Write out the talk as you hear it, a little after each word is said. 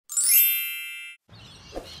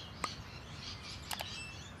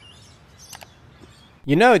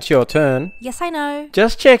You know it's your turn. Yes, I know.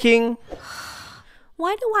 Just checking.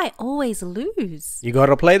 Why do I always lose? You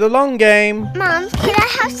gotta play the long game. Mum, can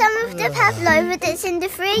I have some of the pavlova that's in the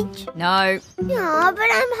fridge? No. No, but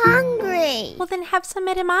I'm hungry. Well, then have some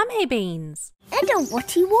edamame beans. What?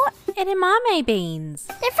 Edamame beans.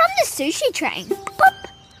 They're from the sushi train. Pop.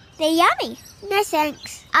 They're yummy. No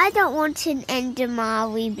thanks. I don't want an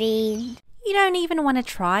edamame bean. You don't even want to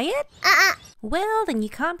try it? Well, then you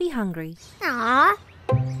can't be hungry. Aww.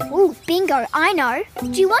 Ooh, bingo, I know.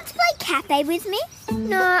 Do you want to play cafe with me?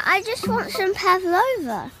 No, I just want some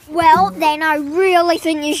pavlova. Well, then I really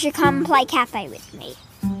think you should come play cafe with me.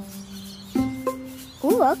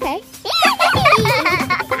 Ooh, okay.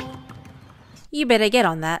 You better get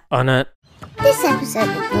on that. On it. This episode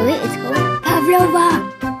of Bluey is called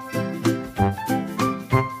Pavlova.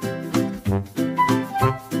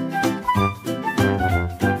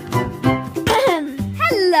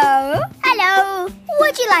 Hello. Hello.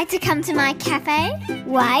 Would you like to come to my cafe?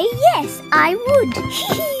 Why, yes, I would.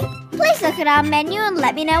 Please look at our menu and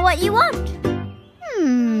let me know what you want.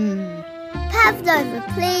 Pavlova,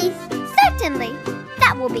 please. Certainly.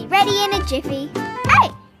 That will be ready in a jiffy.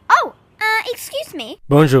 Hey! Oh, excuse me.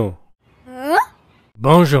 Bonjour. Huh?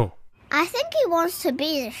 Bonjour. I think he wants to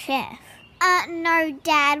be the chef. No,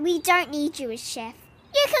 Dad, we don't need you as chef.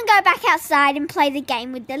 You can go back outside and play the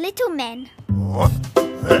game with the little men.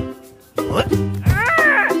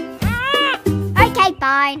 Okay,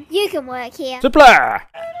 fine. You can work here. Supply.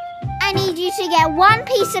 I need you to get one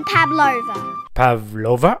piece of pavlova.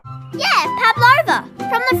 Pavlova. Yeah, pavlova.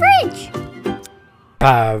 From the fridge.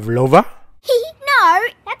 Pavlova. No,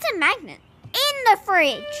 that's a magnet. In the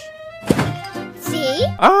fridge. See?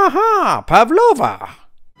 Aha, Pavlova.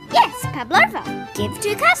 Yes, pavlova. Give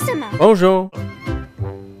to customer. Bonjour.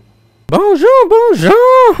 Bonjour,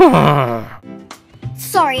 bonjour.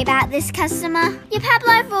 Sorry about this, customer. Your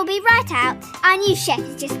pavlova will be right out. Our new chef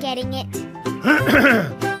is just getting it.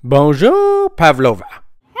 Bonjour, Pavlova.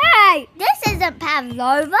 Hey, this isn't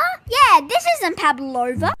pavlova. Yeah, this isn't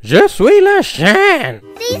pavlova. Je suis le chien.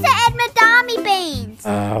 These are edamame beans.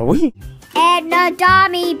 Oui.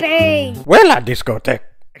 Edamame beans. Où est la discothèque?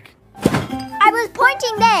 I was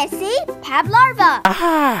pointing there, see? Pavlova.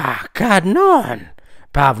 Ah, canon.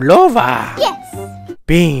 Pavlova. Yes.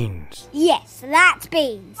 Beans. Yes, that's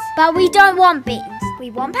beans. But we don't want beans.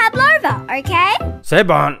 We want pavlova, okay? C'est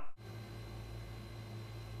bon.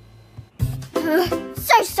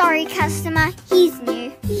 So sorry, customer. He's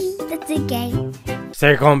new. That's a game.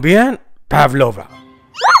 C'est combien? Pavlova.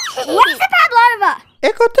 What's a pavlova?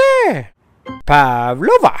 Écoutez.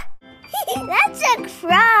 Pavlova. That's a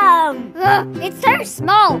crumb. It's so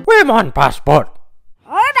small. Où est mon passeport?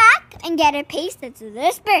 Go back and get a piece that's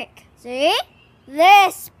this big. See?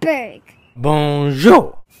 This big.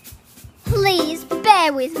 Bonjour. Please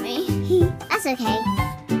bear with me. That's okay.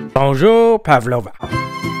 Bonjour, Pavlova.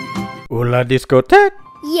 Où la discothèque?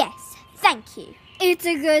 Yes, thank you. It's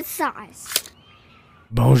a good size.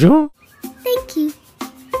 Bonjour. Thank you.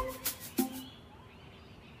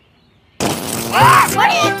 What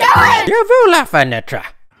are you doing? Je vous la fenêtre.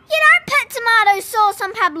 You don't put tomato sauce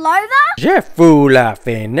on pavlova. Je vous la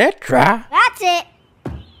fenêtre. That's it.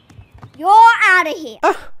 You're out of here.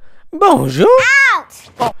 Bonjour.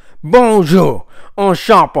 Out! Bonjour. On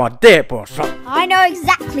champoté pour ça. I know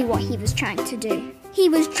exactly what he was trying to do. He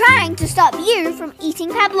was trying to stop you from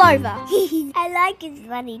eating pavlova. I like his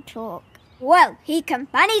funny talk. Well, he can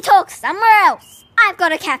funny talk somewhere else. I've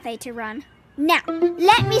got a cafe to run. Now,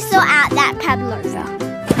 let me sort out that pavlova.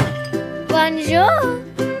 Bonjour.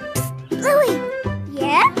 Bluey.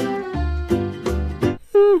 Yeah?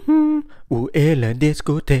 Où est la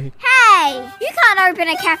discothèque? Hey, you can't open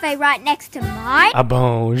a cafe right next to mine.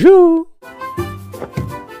 Bonjour.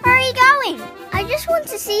 Where are you going? I just want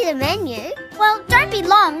to see the menu. Well, don't be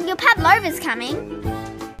long. Your pavlova's coming.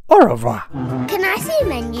 Au revoir. Can I see a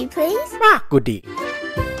menu, please? Goodie.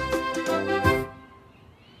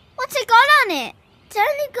 What's it got on it? It's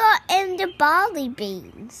only got the barley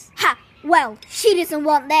beans. Ha! Well, she doesn't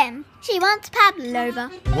want them. She wants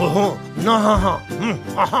pavlova.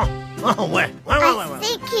 I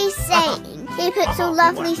think he's saying he puts all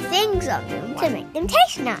lovely things on them to make them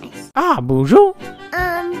taste nice. Bonjour.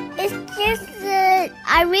 It's just that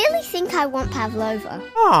I really think I want pavlova.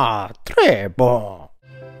 Très bon.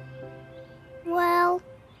 Well,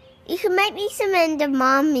 you can make me some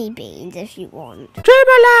edamame beans if you want.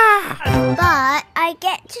 Tremala. But I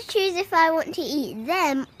get to choose if I want to eat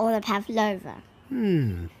them or the pavlova.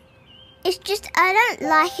 It's just I don't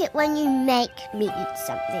like it when you make me eat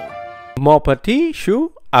something. Mon petit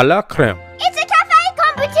chou à la crème. It's a cafe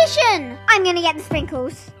competition! I'm gonna get the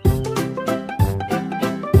sprinkles.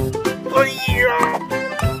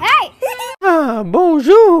 Hey! Ah,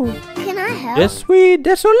 bonjour. Can I help? Je suis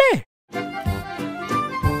désolé.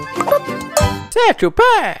 C'est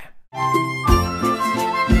super.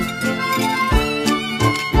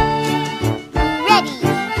 Ready.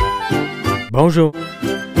 Bonjour.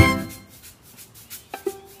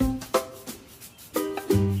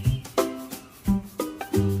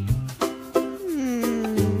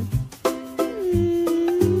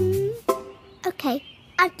 Okay,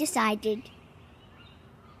 I've decided.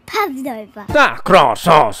 Pavlova. Un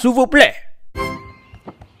croissant, s'il vous plaît.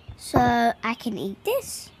 So I can eat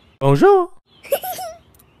this? Bonjour.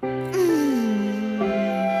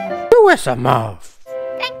 Où est sa mouth?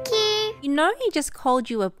 Thank you. You know he just called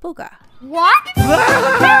you a booger. What?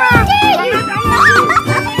 How dare you?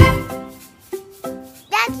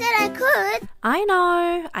 Dad said I could. I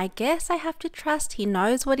know. I guess I have to trust he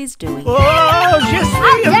knows what he's doing. How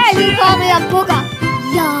dare you call me a booger?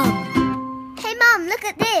 Yum. Hey, Mom, look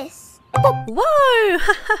at this. Whoa!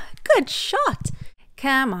 Good shot.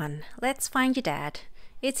 Come on, let's find your dad.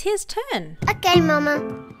 It's his turn. Okay, Mama.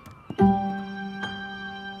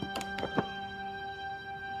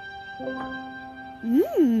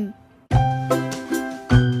 Mmm.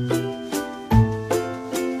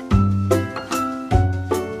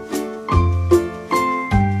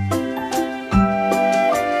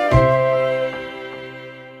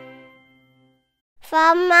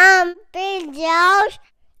 For Mom videos,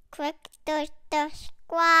 click to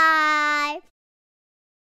subscribe.